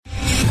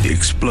The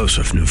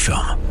explosive new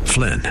film,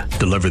 Flynn,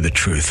 deliver the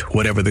truth,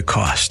 whatever the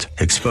cost,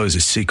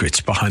 exposes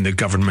secrets behind the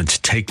government's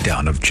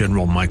takedown of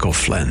General Michael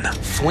Flynn.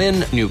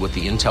 Flynn knew what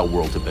the intel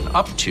world had been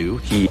up to.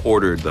 He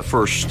ordered the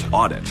first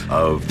audit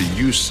of the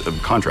use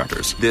of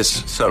contractors.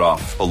 This set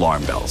off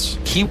alarm bells.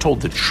 He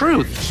told the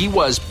truth. He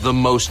was the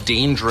most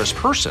dangerous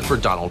person for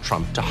Donald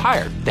Trump to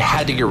hire. They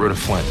had to get rid of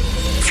Flynn.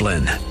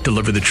 Flynn,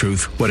 deliver the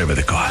truth, whatever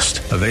the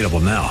cost. Available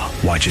now.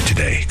 Watch it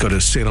today. Go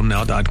to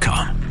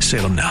salemnow.com.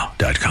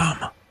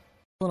 salemnow.com.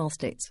 In all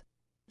states.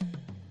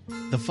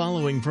 The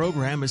following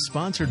program is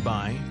sponsored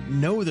by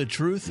Know the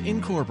Truth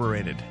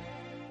Incorporated.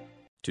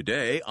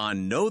 Today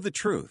on Know the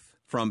Truth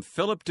from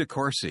Philip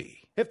DeCourcy.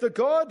 If the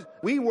God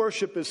we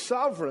worship is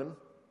sovereign,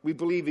 we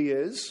believe he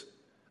is,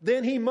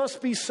 then he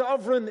must be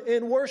sovereign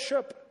in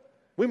worship.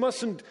 We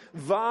mustn't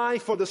vie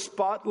for the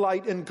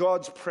spotlight in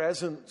God's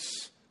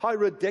presence. How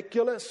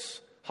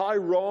ridiculous, how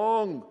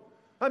wrong.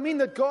 I mean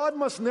that God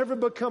must never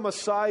become a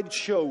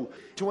sideshow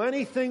to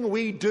anything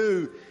we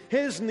do.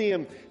 His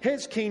name,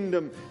 His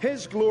kingdom,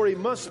 His glory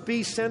must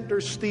be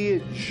center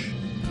stage.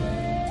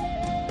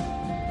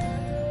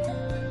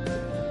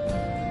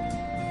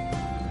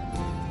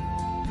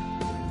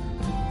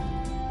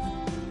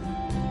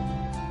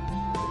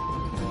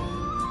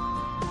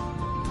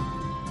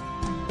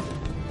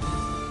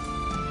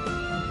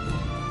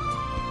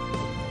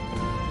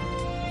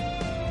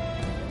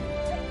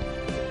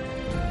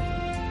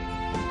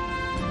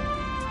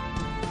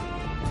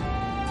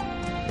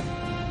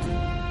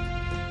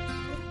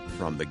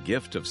 From the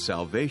gift of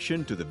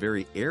salvation to the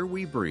very air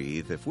we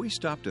breathe, if we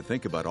stop to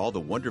think about all the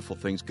wonderful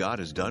things God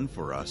has done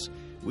for us,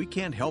 we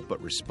can't help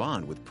but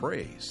respond with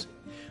praise.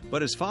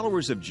 But as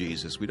followers of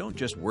Jesus, we don't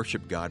just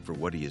worship God for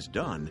what He has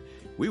done,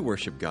 we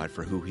worship God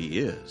for who He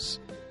is.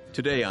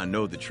 Today on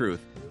Know the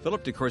Truth,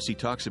 Philip DeCourcy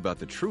talks about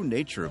the true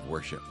nature of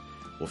worship.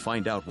 We'll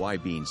find out why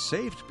being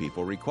saved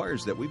people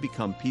requires that we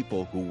become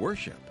people who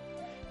worship.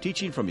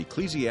 Teaching from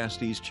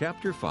Ecclesiastes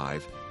chapter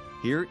 5,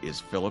 here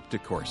is Philip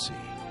DeCourcy.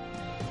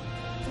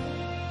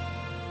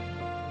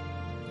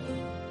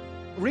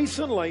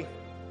 Recently,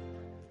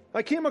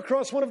 I came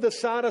across one of the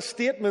saddest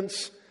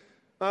statements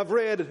I've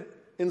read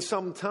in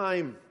some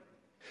time.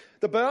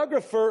 The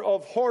biographer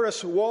of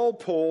Horace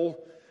Walpole,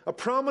 a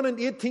prominent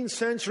 18th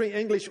century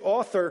English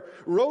author,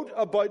 wrote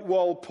about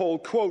Walpole,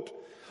 quote,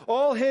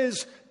 "All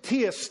his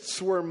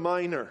tastes were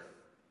minor.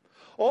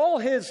 All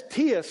his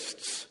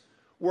tastes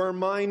were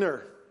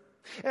minor."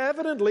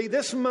 Evidently,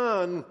 this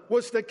man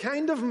was the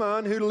kind of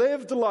man who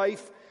lived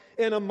life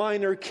in a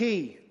minor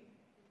key.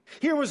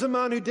 Here was a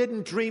man who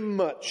didn't dream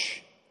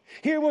much.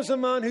 Here was a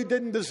man who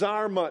didn't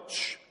desire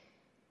much.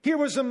 Here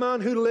was a man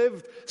who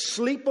lived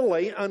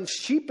sleepily and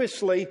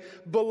sheepishly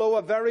below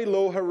a very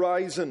low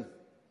horizon.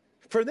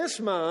 For this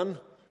man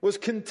was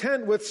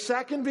content with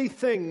secondary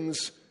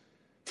things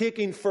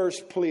taking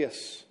first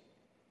place.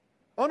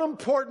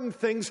 Unimportant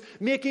things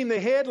making the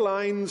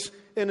headlines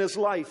in his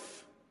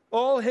life.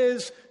 All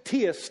his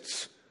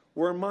tastes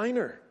were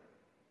minor.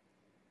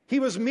 He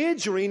was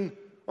majoring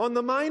on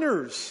the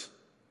minors.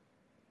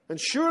 And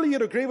surely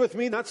you'd agree with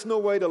me, that's no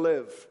way to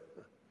live.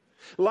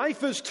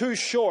 Life is too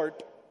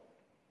short,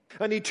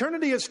 and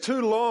eternity is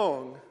too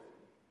long,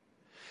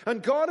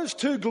 and God is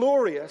too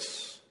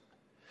glorious,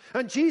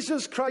 and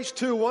Jesus Christ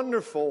too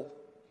wonderful,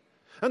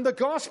 and the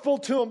gospel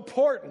too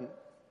important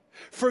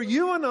for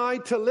you and I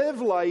to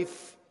live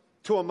life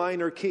to a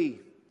minor key,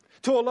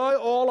 to allow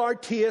all our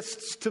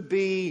tastes to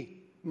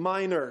be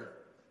minor.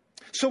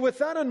 So with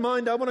that in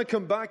mind, I want to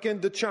come back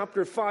into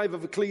chapter 5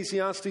 of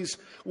Ecclesiastes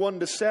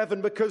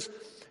 1-7, because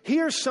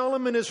here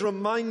Solomon is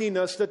reminding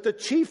us that the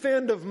chief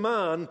end of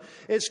man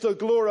is to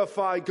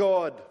glorify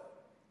God.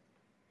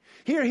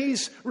 Here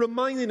he's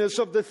reminding us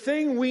of the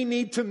thing we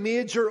need to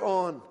major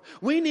on.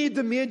 We need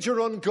to major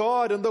on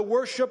God and the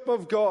worship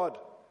of God.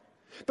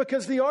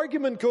 Because the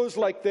argument goes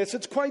like this.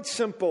 It's quite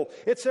simple.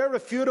 It's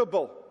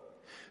irrefutable.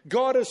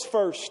 God is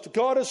first.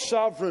 God is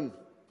sovereign.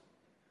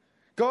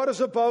 God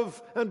is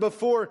above and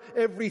before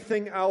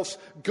everything else.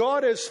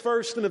 God is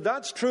first, and if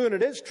that's true, and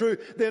it is true,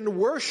 then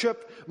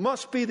worship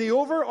must be the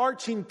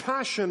overarching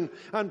passion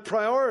and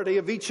priority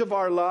of each of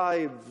our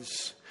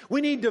lives.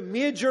 We need to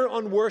major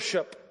on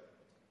worship,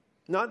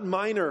 not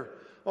minor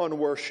on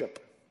worship.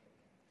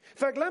 In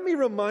fact, let me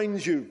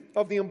remind you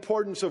of the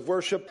importance of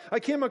worship.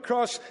 I came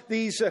across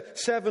these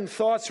 7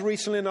 thoughts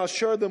recently, and I'll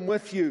share them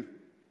with you,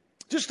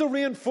 just to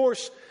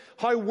reinforce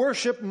how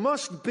worship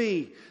must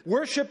be.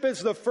 Worship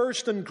is the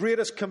first and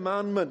greatest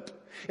commandment.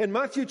 In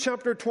Matthew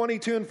chapter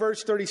 22 and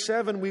verse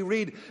 37, we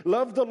read,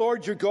 "Love the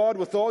Lord your God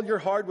with all your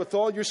heart, with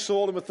all your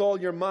soul, and with all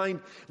your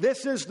mind."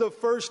 This is the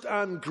first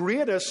and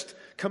greatest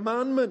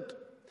commandment.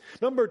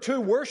 Number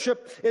 2,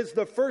 worship is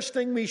the first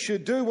thing we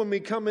should do when we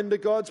come into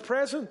God's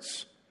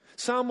presence.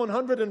 Psalm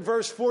 100 and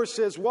verse 4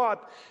 says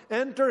what?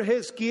 "Enter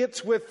his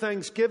gates with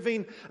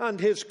thanksgiving and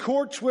his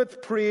courts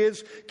with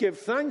praise. Give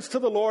thanks to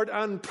the Lord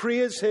and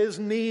praise his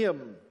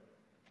name."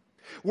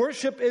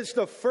 Worship is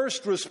the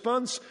first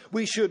response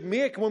we should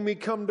make when we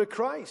come to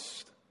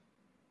Christ.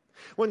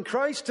 When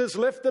Christ has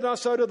lifted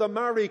us out of the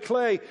miry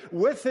clay,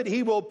 with it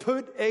he will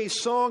put a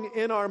song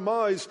in our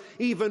mouths,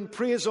 even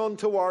praise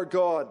unto our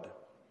God.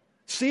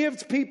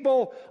 Saved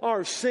people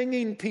are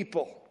singing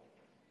people.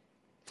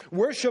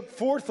 Worship,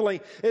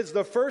 fourthly, is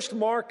the first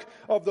mark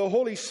of the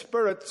Holy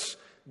Spirit's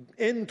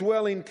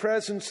indwelling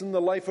presence in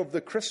the life of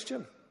the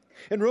Christian.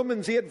 In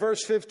Romans 8,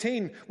 verse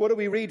 15, what do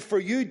we read? For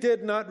you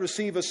did not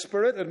receive a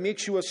spirit that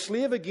makes you a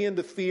slave again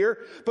to fear,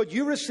 but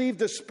you received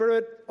the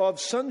spirit of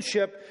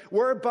sonship,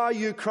 whereby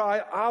you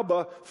cry,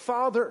 Abba,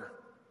 Father.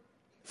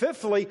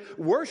 Fifthly,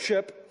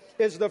 worship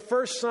is the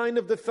first sign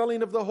of the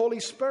filling of the Holy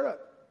Spirit.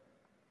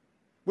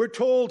 We're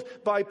told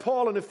by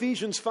Paul in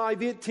Ephesians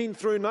 5:18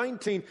 through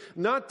 19,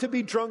 not to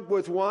be drunk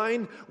with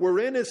wine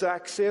wherein is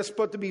excess,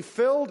 but to be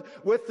filled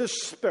with the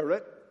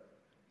Spirit,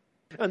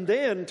 and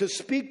then to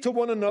speak to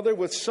one another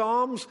with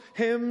psalms,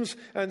 hymns,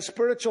 and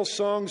spiritual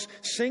songs,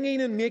 singing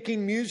and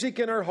making music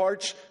in our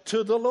hearts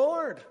to the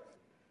Lord.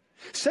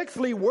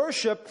 Sixthly,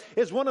 worship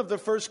is one of the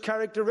first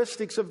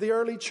characteristics of the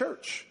early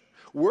church.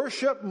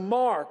 Worship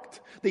marked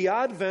the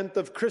advent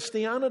of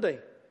Christianity.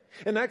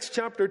 In Acts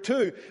chapter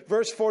 2,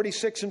 verse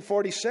 46 and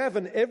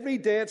 47, every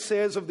day it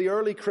says of the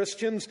early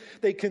Christians,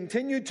 they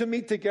continued to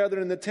meet together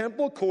in the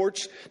temple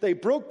courts, they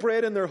broke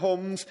bread in their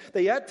homes,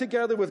 they ate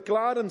together with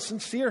glad and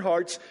sincere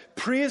hearts,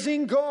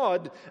 praising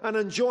God and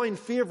enjoying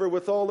favor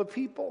with all the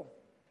people.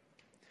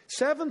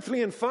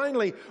 Seventhly and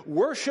finally,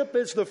 worship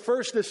is the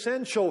first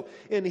essential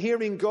in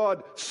hearing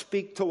God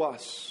speak to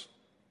us.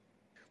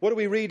 What do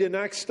we read in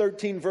Acts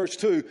 13, verse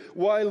 2?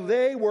 While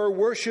they were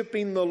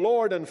worshiping the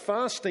Lord and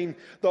fasting,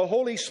 the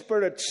Holy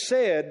Spirit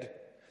said,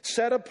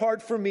 set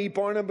apart for me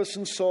Barnabas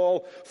and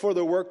Saul for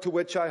the work to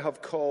which I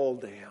have called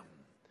them.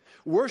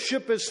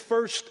 Worship is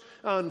first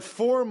and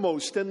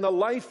foremost in the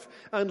life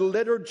and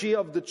liturgy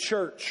of the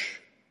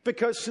church,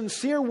 because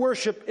sincere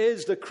worship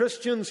is the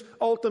Christian's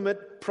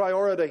ultimate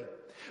priority.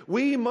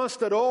 We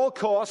must at all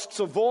costs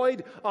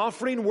avoid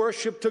offering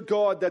worship to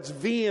God that's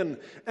vain,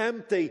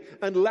 empty,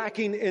 and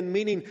lacking in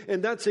meaning.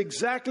 And that's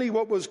exactly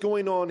what was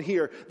going on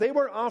here. They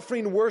were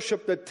offering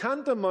worship that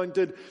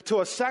tantamounted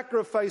to a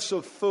sacrifice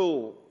of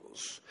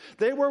fools.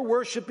 They were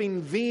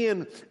worshiping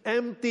vain,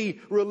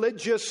 empty,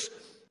 religious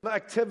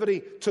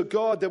activity to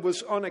God that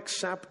was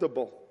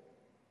unacceptable.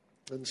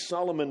 And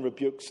Solomon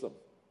rebukes them.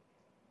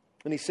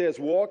 And he says,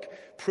 walk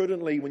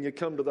prudently when you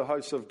come to the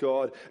house of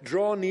God.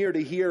 Draw near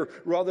to hear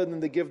rather than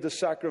to give the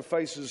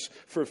sacrifices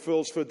for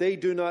fools, for they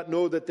do not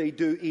know that they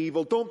do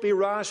evil. Don't be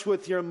rash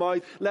with your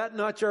mouth. Let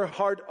not your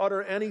heart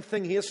utter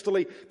anything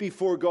hastily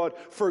before God.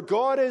 For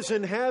God is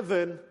in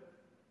heaven,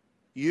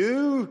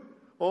 you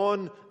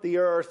on the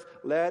earth.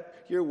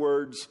 Let your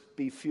words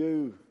be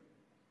few.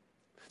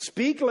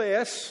 Speak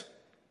less,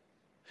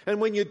 and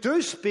when you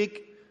do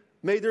speak,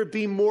 may there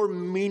be more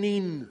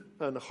meaning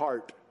and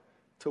heart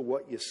to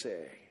what you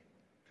say.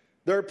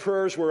 Their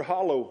prayers were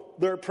hollow.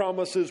 Their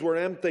promises were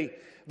empty.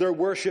 Their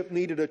worship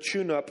needed a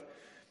tune-up.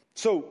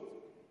 So,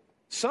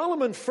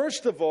 Solomon,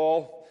 first of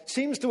all,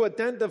 seems to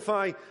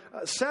identify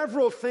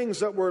several things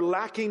that were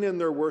lacking in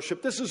their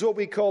worship. This is what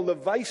we call the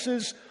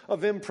vices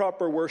of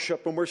improper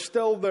worship, and we're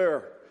still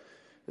there.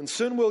 And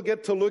soon we'll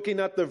get to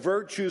looking at the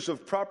virtues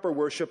of proper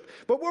worship.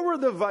 But what were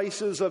the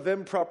vices of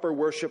improper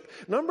worship?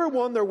 Number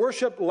one, their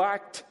worship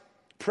lacked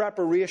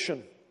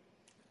preparation.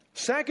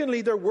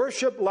 Secondly, their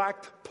worship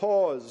lacked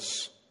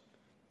pause.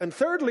 And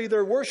thirdly,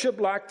 their worship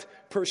lacked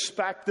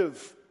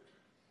perspective.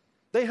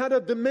 They had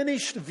a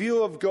diminished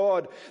view of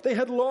God. They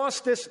had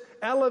lost this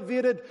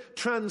elevated,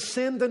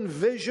 transcendent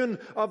vision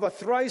of a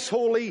thrice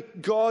holy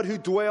God who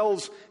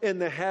dwells in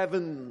the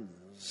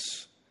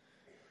heavens.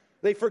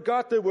 They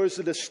forgot there was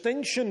a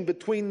distinction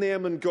between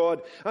them and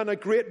God and a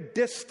great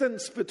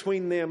distance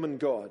between them and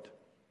God.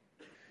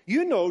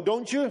 You know,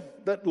 don't you,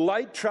 that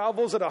light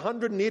travels at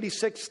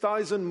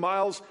 186,000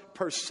 miles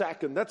per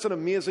second. That's an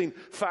amazing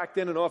fact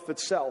in and of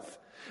itself.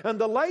 And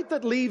the light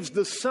that leaves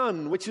the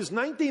sun, which is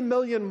 90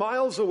 million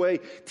miles away,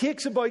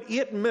 takes about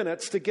 8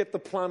 minutes to get to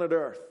planet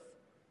Earth.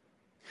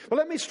 Well,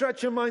 let me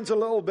stretch your minds a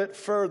little bit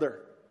further.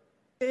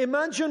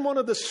 Imagine one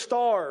of the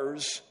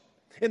stars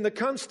in the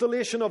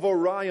constellation of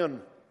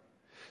Orion.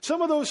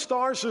 Some of those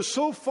stars are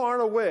so far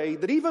away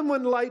that even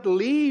when light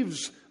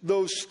leaves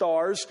those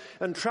stars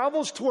and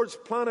travels towards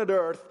planet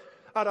Earth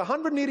at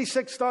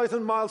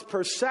 186,000 miles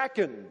per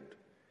second,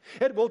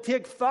 it will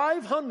take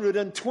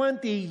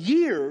 520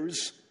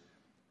 years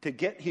to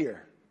get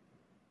here.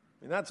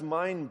 I mean, that's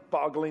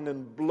mind-boggling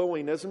and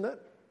blowing, isn't it?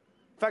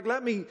 In fact,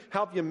 let me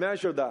help you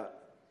measure that.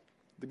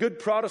 The good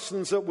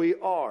Protestants that we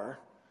are,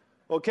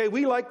 okay,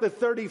 we like the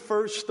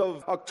 31st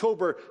of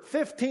October,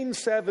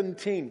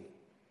 1517.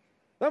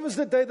 That was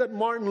the day that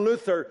Martin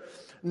Luther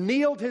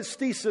nailed his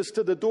thesis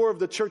to the door of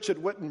the church at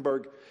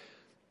Wittenberg.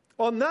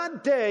 On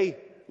that day,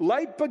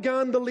 light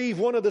began to leave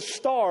one of the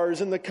stars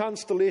in the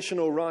constellation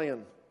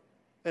Orion.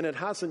 And it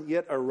hasn't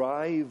yet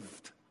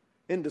arrived.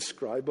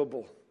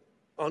 Indescribable.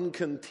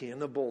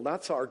 Uncontainable.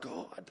 That's our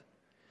God.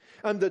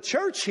 And the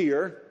church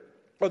here,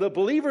 or the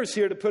believers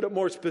here, to put it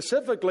more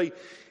specifically,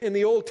 in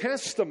the Old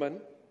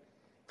Testament,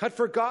 had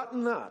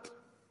forgotten that.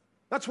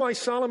 That's why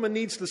Solomon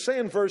needs to say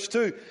in verse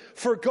 2,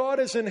 for God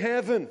is in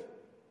heaven,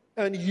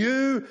 and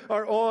you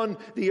are on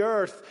the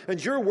earth,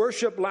 and your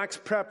worship lacks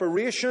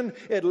preparation,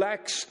 it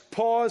lacks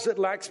pause, it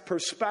lacks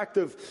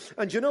perspective.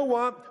 And you know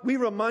what? We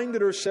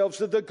reminded ourselves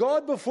that the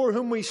God before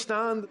whom we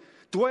stand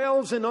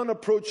dwells in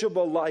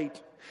unapproachable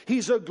light.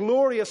 He's a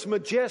glorious,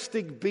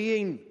 majestic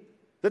being,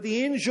 that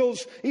the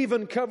angels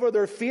even cover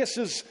their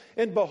faces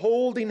in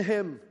beholding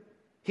him.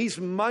 He's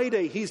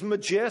mighty, he's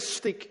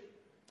majestic,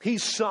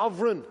 he's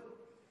sovereign,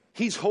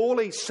 he's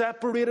holy,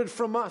 separated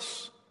from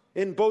us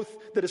in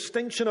both the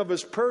distinction of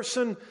his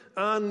person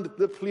and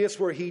the place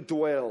where he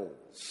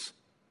dwells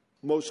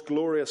most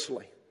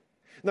gloriously.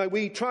 Now,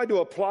 we tried to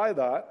apply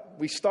that.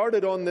 We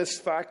started on this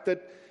fact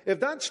that if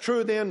that's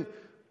true, then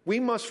we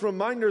must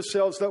remind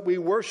ourselves that we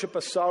worship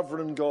a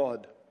sovereign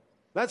God.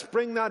 Let's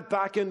bring that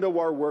back into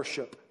our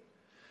worship.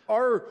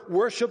 Our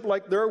worship,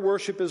 like their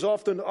worship, is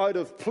often out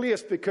of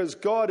place because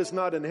God is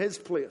not in his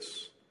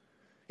place.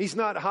 He's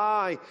not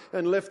high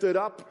and lifted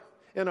up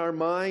in our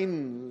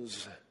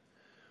minds.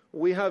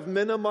 We have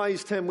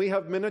minimized him. We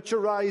have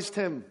miniaturized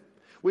him.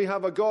 We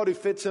have a God who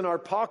fits in our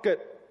pocket,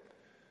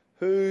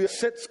 who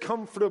sits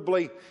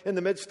comfortably in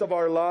the midst of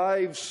our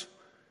lives.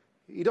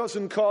 He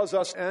doesn't cause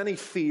us any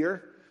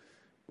fear.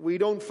 We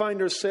don't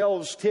find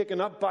ourselves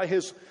taken up by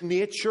his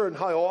nature and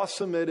how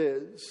awesome it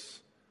is.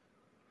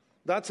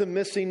 That's a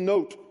missing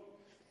note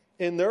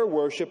in their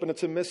worship, and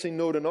it's a missing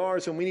note in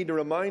ours, and we need to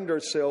remind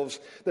ourselves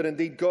that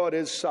indeed God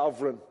is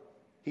sovereign.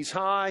 He's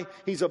high,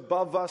 he's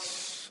above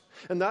us,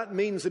 and that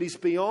means that he's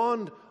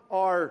beyond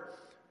our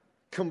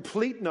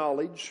complete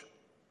knowledge,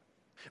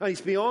 and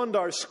he's beyond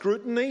our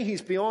scrutiny,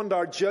 he's beyond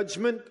our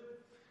judgment,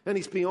 and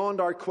he's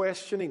beyond our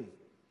questioning.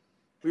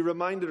 We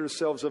reminded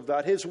ourselves of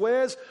that. His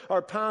ways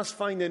are past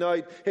finding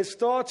out. His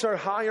thoughts are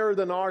higher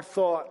than our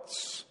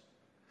thoughts.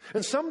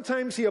 And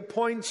sometimes he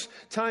appoints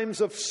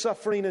times of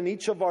suffering in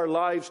each of our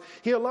lives.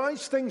 He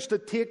allows things to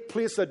take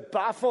place that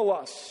baffle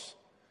us,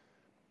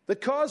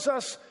 that cause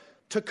us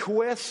to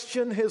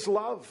question his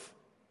love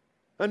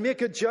and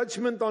make a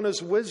judgment on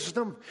his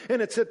wisdom.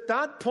 And it's at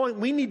that point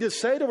we need to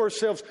say to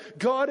ourselves,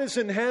 God is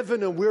in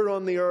heaven and we're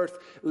on the earth.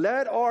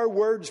 Let our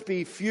words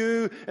be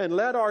few and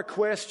let our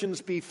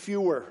questions be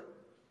fewer.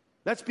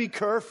 Let's be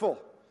careful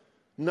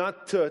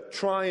not to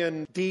try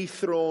and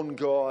dethrone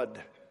God.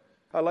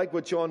 I like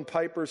what John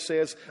Piper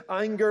says,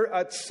 anger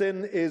at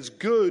sin is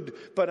good,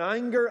 but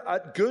anger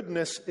at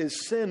goodness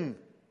is sin.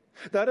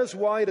 That is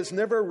why it is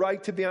never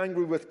right to be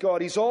angry with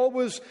God. He's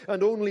always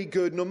and only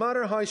good, no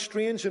matter how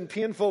strange and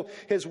painful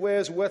his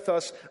ways with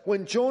us.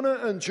 When Jonah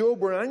and Job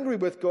were angry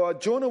with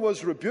God, Jonah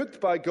was rebuked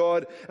by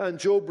God, and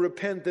Job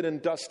repented in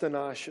dust and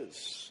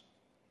ashes.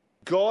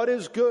 God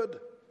is good,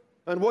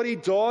 and what he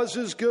does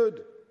is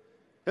good.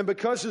 And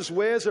because his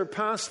ways are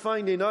past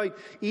finding out,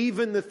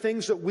 even the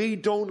things that we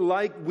don't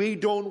like, we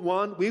don't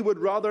want, we would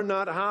rather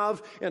not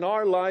have in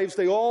our lives,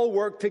 they all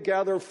work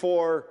together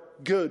for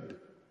good.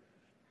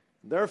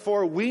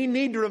 Therefore, we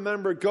need to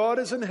remember God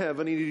is in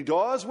heaven, and he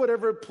does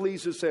whatever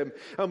pleases him,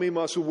 and we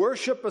must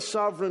worship a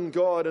sovereign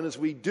God. And as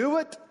we do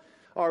it,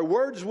 our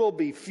words will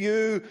be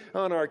few,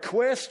 and our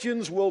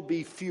questions will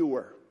be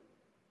fewer.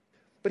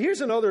 But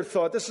here's another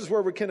thought. This is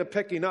where we're kind of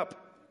picking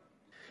up.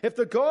 If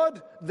the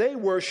God they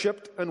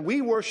worshipped and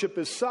we worship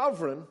is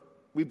sovereign,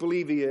 we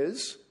believe he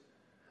is,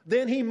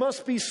 then he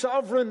must be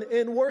sovereign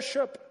in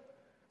worship.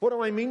 What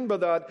do I mean by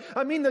that?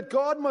 I mean that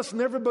God must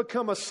never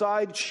become a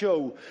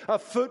sideshow, a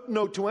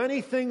footnote to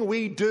anything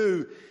we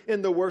do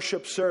in the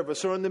worship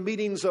service or in the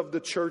meetings of the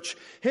church.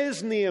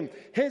 His name,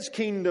 his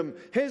kingdom,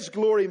 his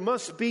glory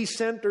must be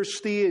center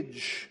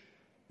stage.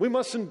 We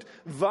mustn't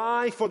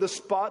vie for the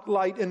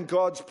spotlight in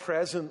God's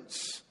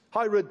presence.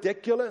 How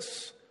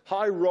ridiculous,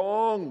 how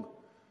wrong.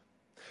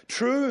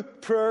 True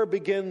prayer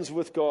begins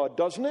with God,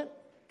 doesn't it?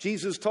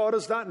 Jesus taught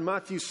us that in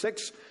Matthew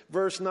 6,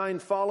 verse 9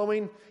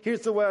 following.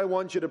 Here's the way I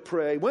want you to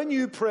pray. When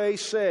you pray,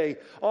 say,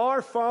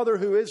 Our Father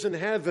who is in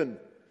heaven.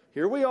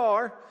 Here we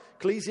are,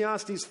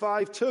 Ecclesiastes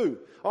 5:2.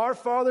 Our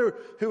Father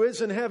who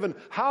is in heaven,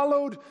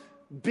 hallowed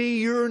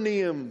be your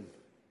name.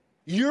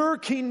 Your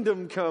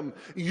kingdom come,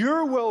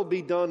 your will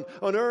be done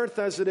on earth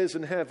as it is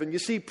in heaven. You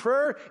see,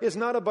 prayer is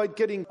not about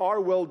getting our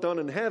will done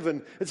in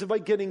heaven. It's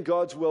about getting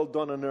God's will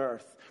done on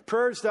earth.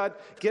 Prayers that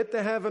get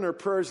to heaven are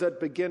prayers that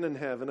begin in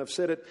heaven. I've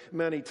said it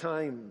many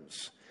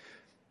times.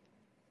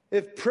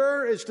 If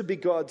prayer is to be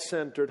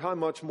God-centered, how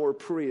much more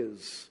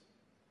praise?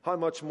 How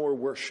much more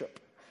worship?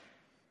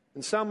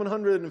 In Psalm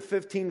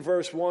 115,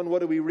 verse 1, what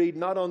do we read?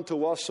 Not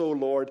unto us, O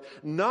Lord,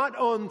 not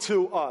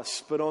unto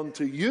us, but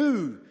unto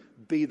you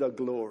be the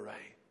glory.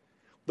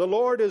 The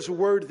Lord is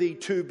worthy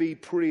to be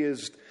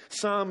praised.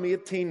 Psalm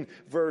 18,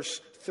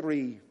 verse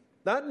 3.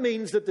 That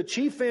means that the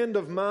chief end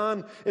of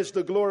man is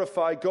to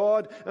glorify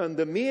God, and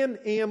the main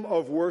aim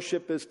of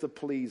worship is to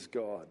please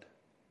God.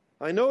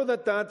 I know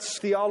that that's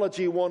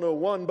Theology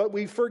 101, but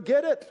we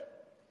forget it.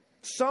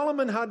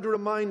 Solomon had to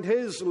remind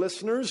his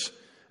listeners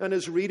and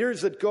his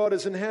readers that God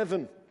is in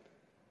heaven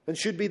and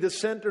should be the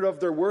center of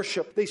their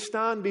worship. They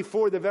stand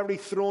before the very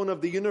throne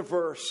of the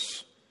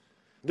universe.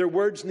 Their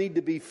words need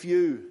to be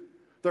few.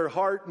 Their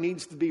heart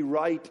needs to be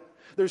right.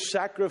 Their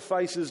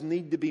sacrifices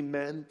need to be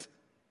meant.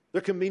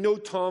 There can be no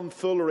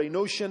tomfoolery,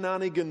 no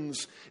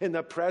shenanigans in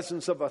the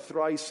presence of a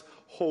thrice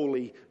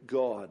holy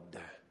God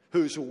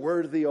who's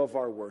worthy of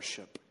our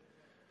worship.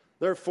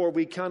 Therefore,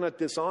 we cannot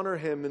dishonor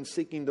him in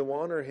seeking to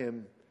honor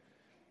him.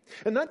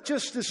 And that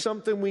just is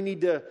something we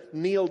need to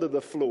nail to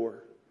the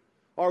floor.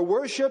 Our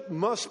worship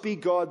must be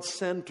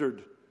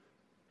God-centered.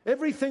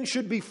 Everything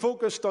should be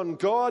focused on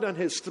God and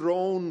his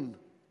throne.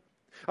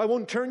 I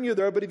won't turn you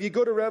there, but if you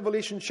go to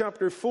Revelation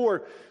chapter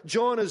 4,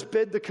 John is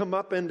bid to come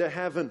up into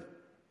heaven.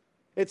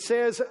 It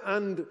says,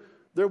 and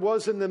there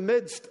was in the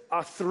midst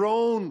a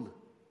throne,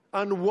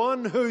 and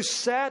one who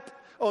sat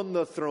on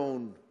the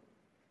throne.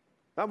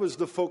 That was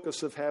the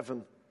focus of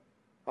heaven.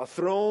 A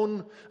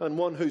throne and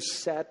one who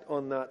sat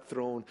on that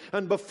throne.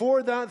 And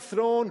before that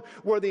throne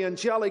were the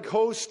angelic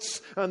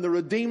hosts and the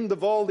redeemed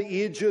of all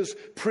the ages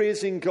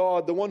praising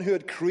God, the one who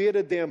had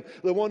created them,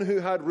 the one who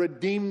had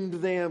redeemed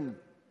them,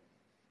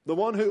 the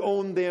one who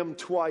owned them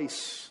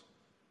twice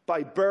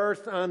by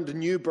birth and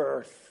new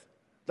birth.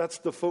 That's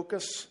the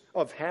focus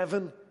of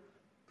heaven,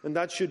 and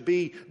that should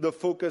be the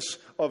focus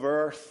of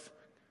earth.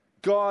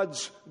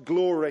 God's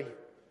glory,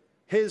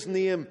 his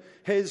name,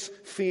 his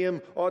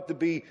fame ought to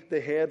be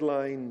the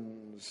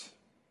headlines.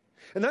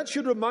 And that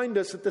should remind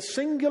us that the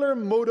singular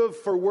motive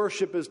for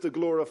worship is to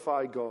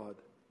glorify God.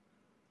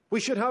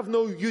 We should have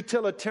no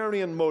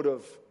utilitarian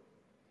motive.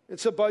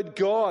 It's about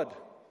God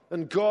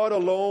and God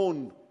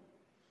alone.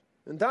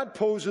 And that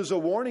poses a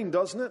warning,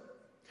 doesn't it?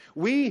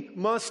 We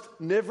must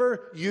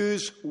never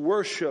use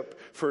worship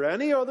for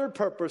any other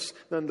purpose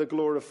than to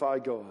glorify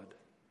God.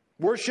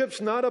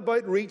 Worship's not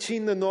about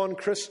reaching the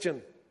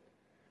non-Christian.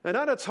 And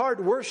at its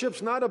heart,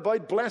 worship's not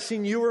about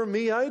blessing you or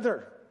me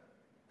either.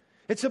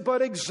 It's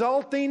about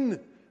exalting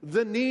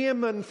the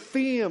name and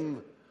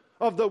fame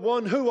of the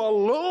one who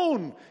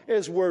alone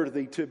is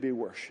worthy to be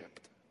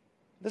worshipped.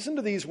 Listen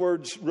to these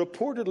words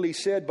reportedly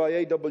said by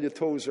A.W.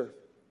 Tozer.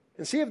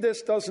 And see if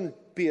this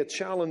doesn't be a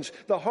challenge.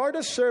 The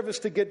hardest service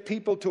to get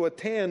people to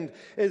attend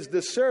is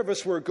the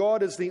service where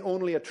God is the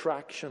only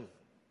attraction.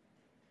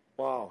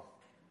 Wow.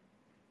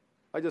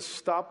 I just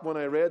stopped when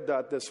I read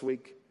that this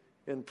week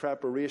in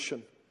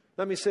preparation.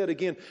 Let me say it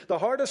again. The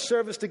hardest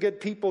service to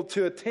get people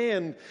to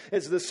attend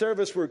is the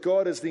service where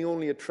God is the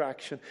only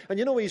attraction. And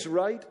you know, he's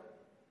right.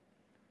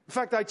 In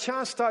fact, I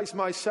chastise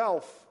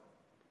myself.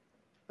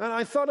 And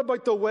I thought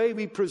about the way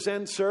we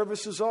present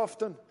services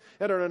often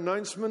at our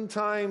announcement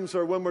times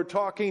or when we're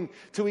talking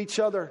to each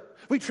other.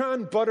 We try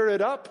and butter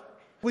it up.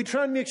 We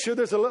try and make sure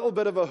there's a little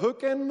bit of a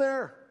hook in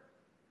there.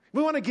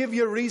 We want to give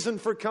you a reason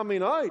for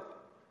coming out.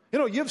 You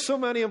know, you have so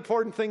many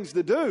important things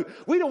to do.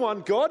 We don't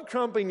want God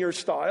cramping your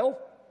style.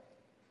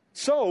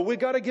 So we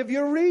got to give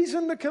you a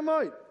reason to come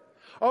out.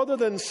 Other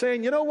than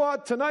saying, you know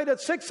what, tonight at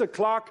 6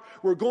 o'clock,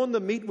 we're going to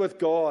meet with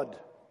God.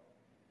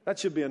 That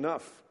should be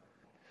enough.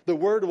 The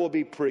word will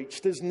be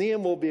preached. His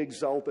name will be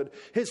exalted.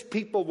 His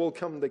people will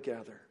come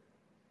together.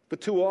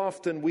 But too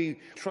often we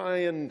try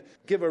and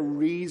give a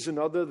reason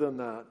other than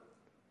that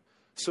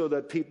so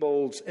that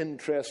people's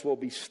interest will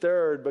be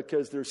stirred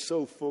because they're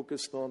so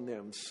focused on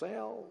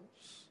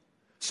themselves.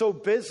 So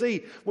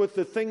busy with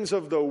the things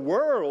of the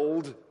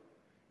world,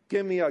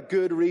 give me a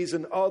good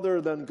reason other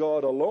than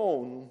God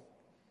alone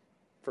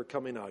for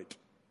coming out.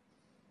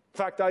 In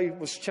fact, I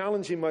was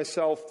challenging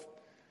myself.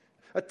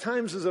 At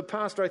times as a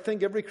pastor, I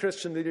think every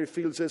Christian leader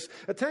feels this.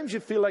 At times you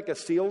feel like a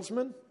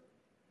salesman,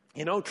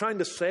 you know, trying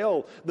to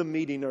sell the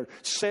meeting or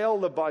sell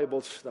the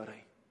Bible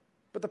study.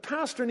 But the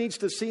pastor needs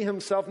to see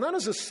himself not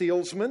as a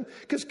salesman,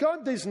 because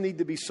God doesn't need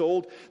to be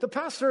sold. The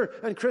pastor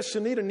and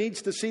Christian leader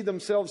needs to see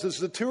themselves as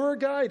the tour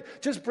guide.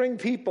 Just bring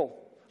people.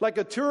 Like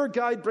a tour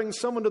guide brings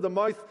someone to the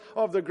mouth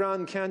of the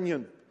Grand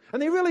Canyon.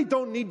 And they really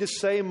don't need to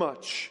say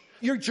much.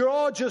 Your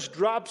jaw just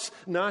drops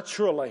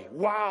naturally.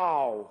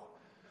 Wow.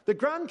 The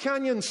Grand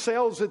Canyon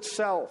sells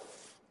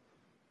itself.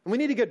 And we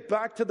need to get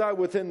back to that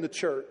within the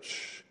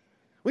church.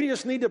 We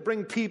just need to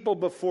bring people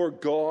before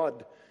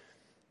God.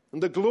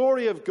 And the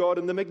glory of God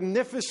and the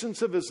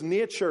magnificence of his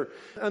nature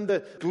and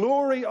the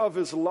glory of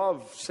his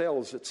love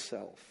sells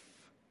itself.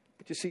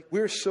 But you see,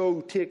 we're so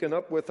taken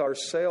up with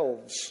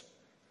ourselves.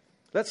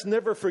 Let's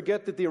never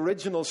forget that the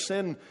original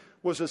sin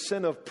was a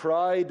sin of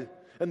pride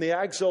and the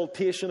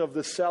exaltation of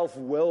the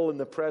self-will in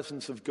the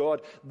presence of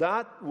God.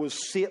 That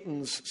was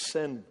Satan's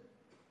sin.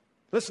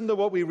 Listen to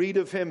what we read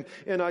of him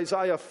in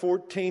Isaiah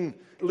 14.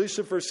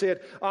 Lucifer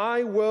said,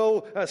 I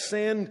will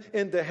ascend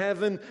into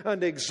heaven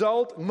and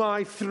exalt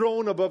my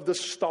throne above the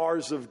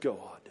stars of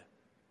God.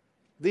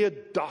 The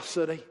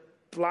audacity,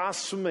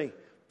 blasphemy,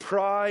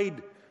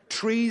 pride,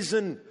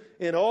 treason,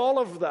 in all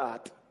of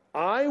that.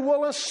 I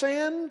will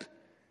ascend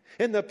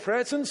in the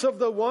presence of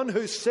the one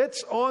who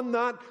sits on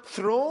that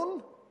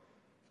throne.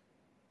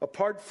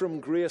 Apart from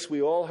grace,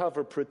 we all have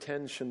a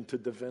pretension to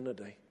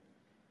divinity.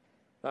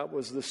 That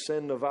was the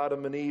sin of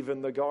Adam and Eve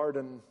in the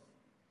garden.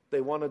 They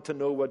wanted to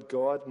know what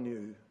God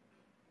knew.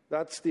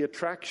 That's the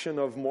attraction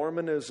of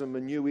Mormonism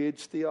and New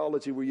Age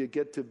theology, where you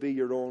get to be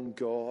your own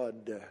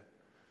God.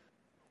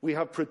 We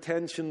have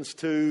pretensions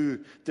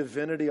to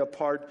divinity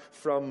apart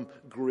from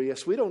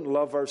grace. We don't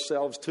love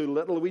ourselves too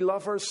little. We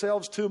love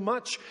ourselves too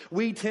much.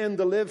 We tend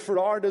to live for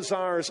our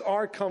desires,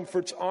 our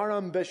comforts, our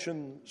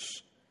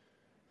ambitions.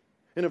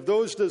 And if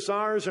those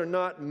desires are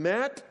not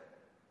met,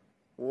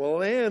 well,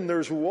 then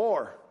there's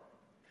war.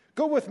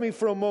 Go with me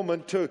for a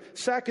moment to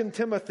 2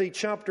 Timothy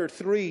chapter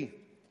 3.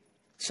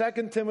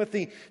 2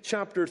 Timothy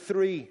chapter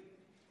 3.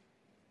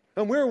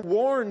 And we're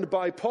warned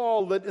by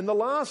Paul that in the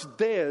last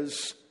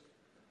days,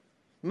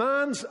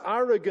 man's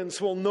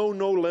arrogance will know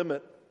no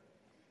limit.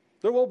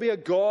 There will be a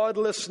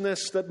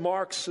godlessness that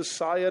marks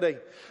society,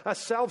 a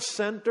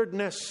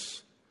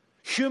self-centeredness.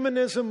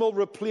 Humanism will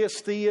replace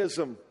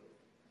theism.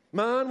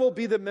 Man will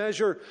be the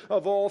measure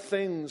of all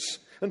things.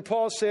 And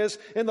Paul says,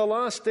 in the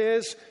last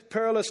days,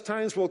 perilous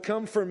times will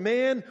come, for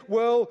men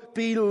will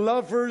be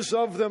lovers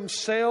of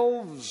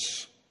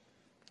themselves.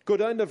 Go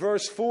down to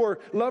verse 4.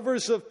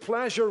 Lovers of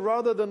pleasure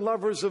rather than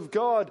lovers of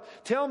God.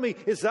 Tell me,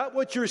 is that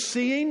what you're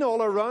seeing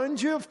all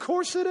around you? Of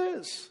course it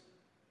is.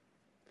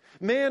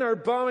 Men are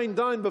bowing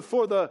down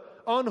before the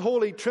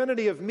unholy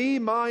trinity of me,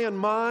 my, and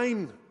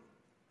mine.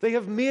 They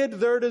have made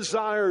their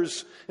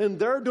desires and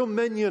their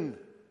dominion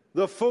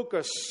the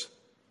focus.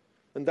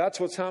 And that's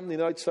what's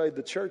happening outside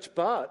the church.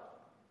 But,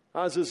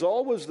 as is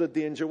always the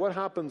danger, what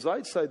happens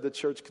outside the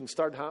church can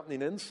start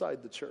happening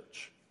inside the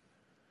church.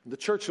 The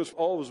church must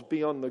always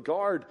be on the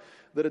guard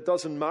that it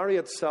doesn't marry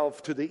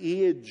itself to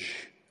the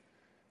age.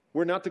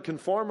 We're not to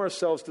conform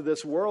ourselves to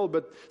this world,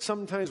 but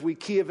sometimes we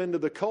cave into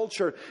the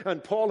culture.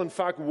 And Paul, in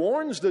fact,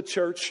 warns the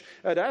church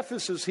at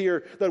Ephesus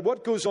here that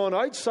what goes on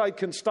outside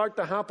can start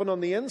to happen on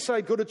the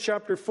inside. Go to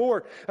chapter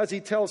 4 as he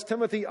tells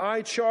Timothy,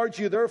 I charge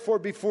you therefore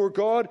before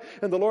God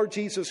and the Lord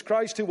Jesus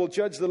Christ, who will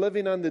judge the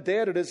living and the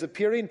dead at his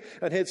appearing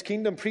and his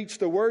kingdom. Preach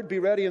the word, be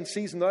ready in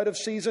season, out of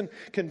season.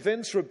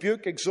 Convince,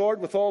 rebuke,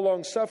 exhort with all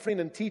long suffering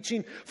and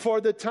teaching.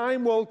 For the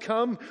time will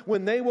come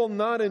when they will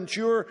not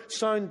endure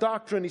sound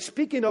doctrine. He's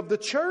speaking of the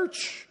church.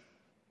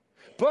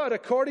 But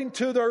according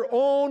to their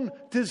own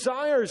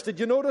desires. Did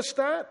you notice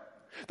that?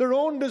 Their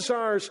own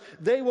desires.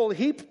 They will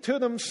heap to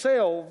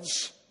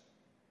themselves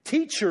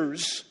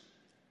teachers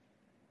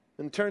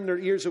and turn their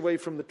ears away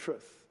from the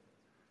truth.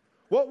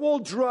 What will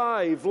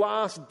drive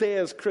last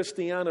days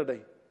Christianity?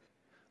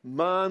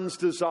 Man's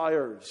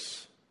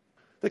desires.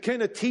 The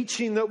kind of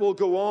teaching that will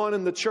go on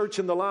in the church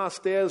in the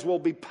last days will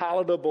be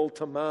palatable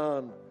to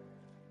man.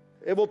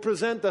 It will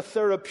present a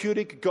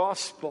therapeutic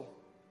gospel.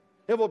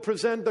 It will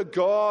present a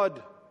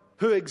God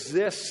who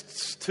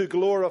exists to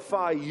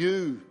glorify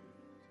you,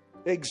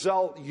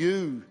 exalt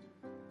you,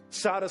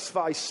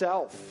 satisfy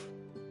self.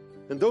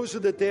 And those are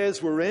the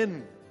days we're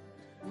in.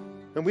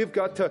 And we've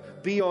got to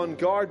be on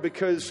guard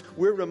because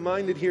we're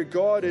reminded here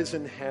God is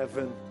in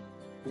heaven.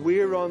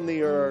 We're on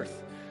the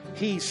earth.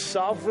 He's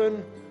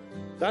sovereign.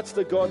 That's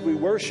the God we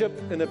worship.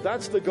 And if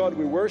that's the God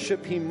we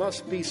worship, He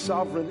must be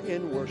sovereign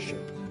in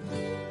worship.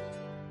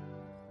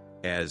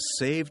 As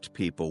saved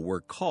people,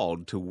 we're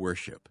called to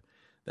worship.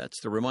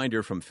 That's the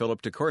reminder from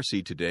Philip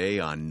DeCourcy today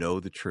on Know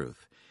the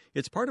Truth.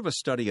 It's part of a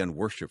study on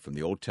worship from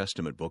the Old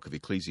Testament book of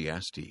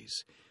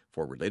Ecclesiastes.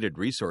 For related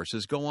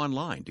resources, go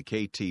online to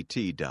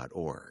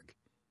ktt.org.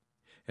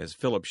 As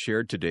Philip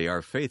shared today,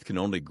 our faith can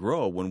only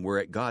grow when we're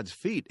at God's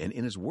feet and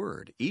in His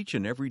Word each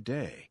and every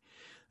day.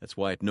 That's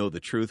why at Know the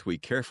Truth, we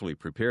carefully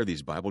prepare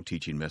these Bible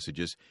teaching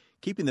messages,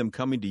 keeping them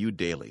coming to you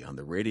daily on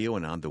the radio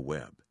and on the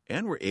web.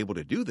 And we're able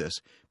to do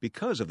this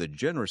because of the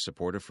generous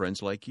support of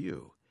friends like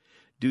you.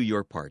 Do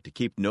your part to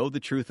keep Know the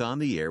Truth on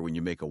the air when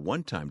you make a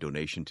one-time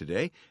donation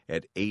today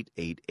at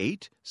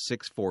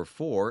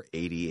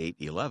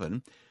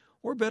 888-644-8811.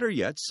 Or better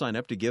yet, sign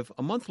up to give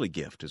a monthly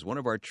gift as one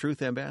of our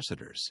Truth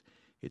Ambassadors.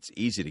 It's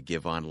easy to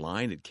give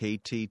online at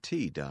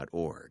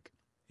ktt.org.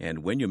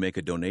 And when you make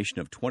a donation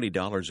of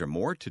 $20 or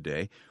more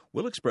today,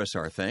 we'll express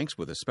our thanks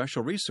with a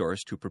special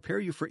resource to prepare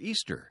you for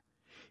Easter.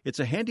 It's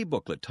a handy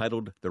booklet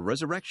titled The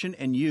Resurrection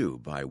and You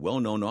by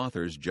well-known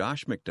authors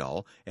Josh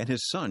McDowell and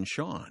his son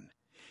Sean.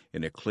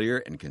 In a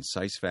clear and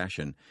concise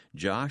fashion,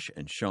 Josh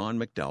and Sean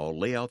McDowell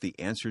lay out the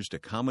answers to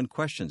common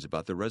questions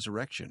about the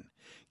resurrection,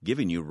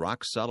 giving you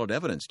rock-solid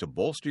evidence to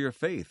bolster your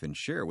faith and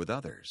share with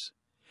others.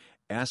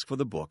 Ask for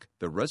the book,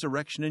 The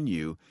Resurrection and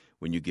You,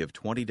 when you give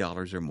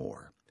 $20 or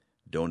more.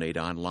 Donate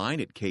online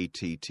at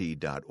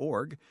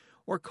ktt.org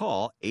or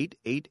call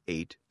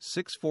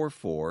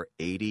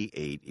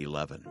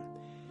 888-644-8811.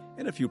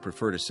 And if you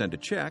prefer to send a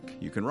check,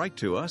 you can write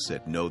to us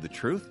at Know the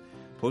Truth,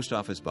 Post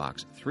Office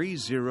Box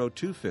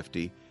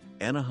 30250,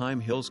 Anaheim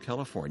Hills,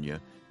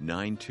 California,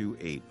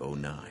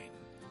 92809.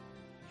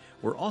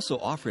 We're also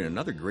offering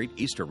another great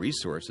Easter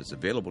resource that's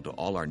available to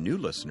all our new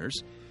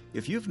listeners.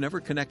 If you've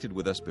never connected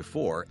with us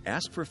before,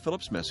 ask for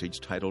Philip's message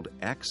titled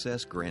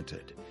Access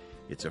Granted.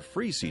 It's a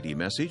free CD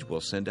message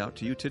we'll send out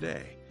to you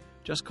today.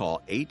 Just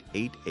call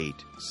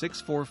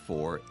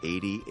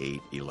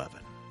 888-644-8811.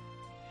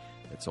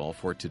 That's all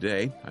for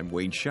today. I'm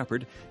Wayne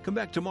Shepherd. Come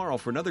back tomorrow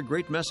for another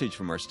great message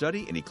from our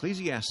study in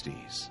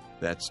Ecclesiastes.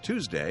 That's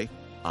Tuesday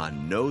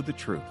on Know the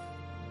Truth.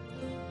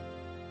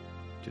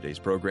 Today's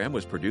program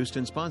was produced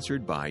and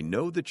sponsored by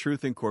Know the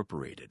Truth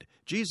Incorporated.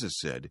 Jesus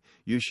said,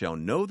 "You shall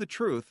know the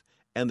truth,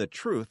 and the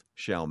truth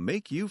shall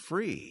make you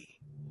free."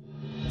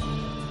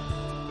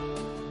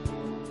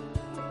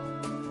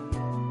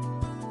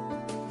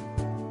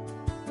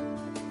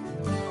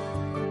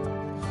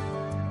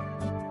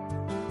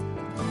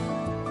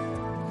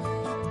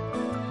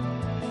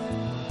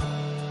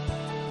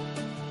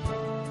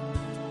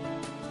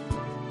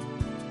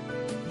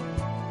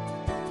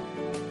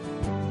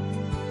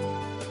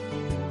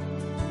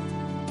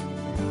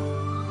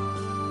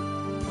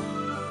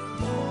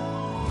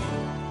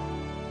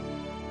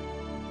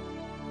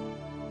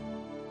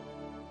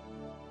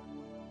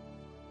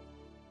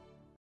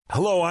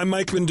 Hello, I'm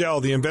Mike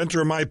Lindell, the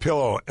inventor of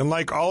MyPillow, and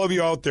like all of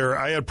you out there,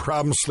 I had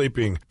problems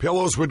sleeping.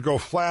 Pillows would go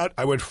flat,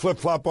 I would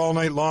flip-flop all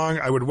night long,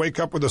 I would wake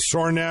up with a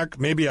sore neck,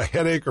 maybe a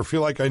headache, or feel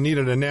like I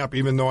needed a nap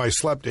even though I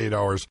slept 8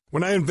 hours.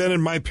 When I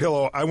invented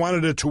MyPillow, I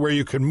wanted it to where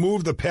you could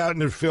move the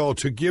patented fill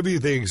to give you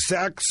the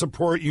exact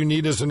support you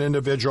need as an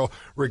individual,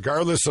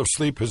 regardless of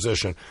sleep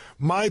position.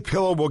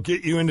 MyPillow will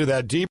get you into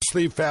that deep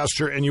sleep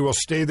faster, and you will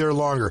stay there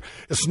longer.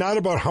 It's not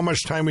about how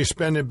much time we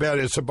spend in bed,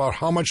 it's about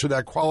how much of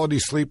that quality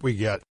sleep we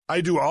get.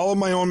 I do all of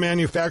my own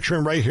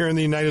manufacturing right here in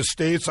the United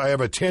States. I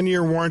have a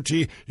 10-year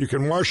warranty. You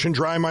can wash and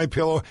dry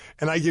MyPillow,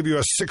 and I give you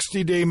a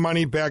 60-day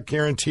money-back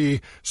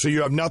guarantee, so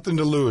you have nothing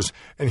to lose.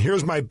 And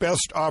here's my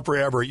best offer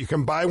ever. You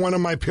can buy one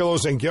of my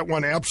pillows and get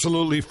one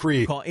absolutely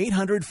free. Call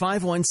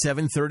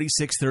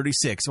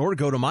 800-517-3636 or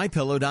go to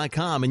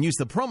MyPillow.com and use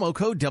the promo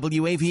code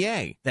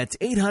WAVA. That's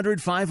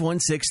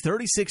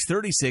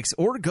 800-516-3636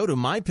 or go to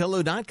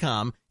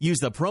MyPillow.com. Use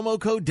the promo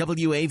code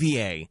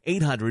WAVA.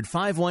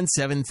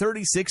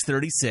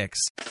 800-517-3636.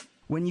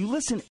 When you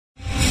listen...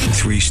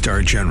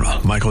 3-star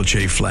General Michael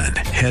J. Flynn,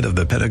 head of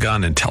the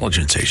Pentagon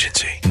Intelligence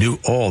Agency, knew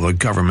all the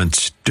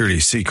government's dirty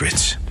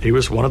secrets. He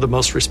was one of the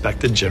most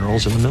respected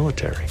generals in the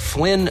military.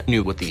 Flynn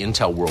knew what the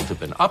intel world had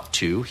been up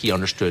to. He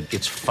understood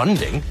its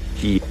funding.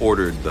 He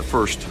ordered the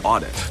first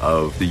audit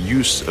of the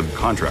use of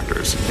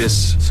contractors.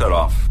 This set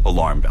off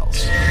alarm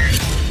bells.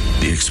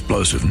 The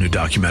explosive new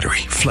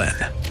documentary, Flynn,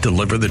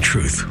 Deliver the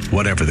Truth,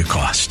 Whatever the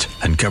Cost,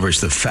 uncovers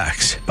the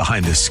facts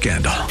behind this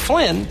scandal.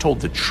 Flynn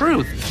told the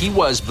truth. He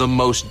was the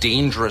most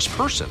dangerous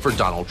person for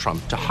Donald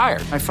Trump to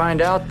hire. I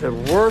find out the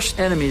worst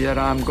enemy that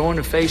I'm going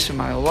to face in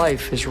my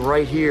life is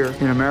right here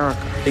in America.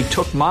 They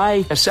took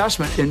my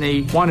assessment and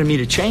they wanted me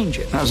to change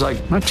it. And I was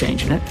like, I'm not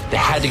changing it. They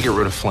had to get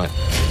rid of Flynn.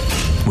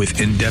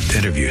 With in-depth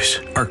interviews,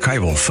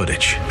 archival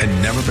footage,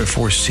 and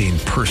never-before-seen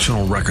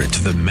personal records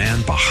of the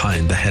man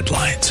behind the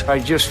headlines. I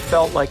just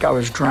felt like I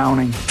was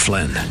drowning.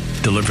 Flynn,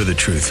 Deliver the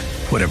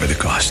Truth, Whatever the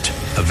Cost.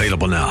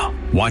 Available now.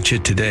 Watch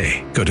it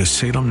today. Go to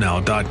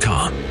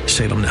salemnow.com.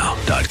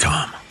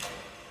 salemnow.com.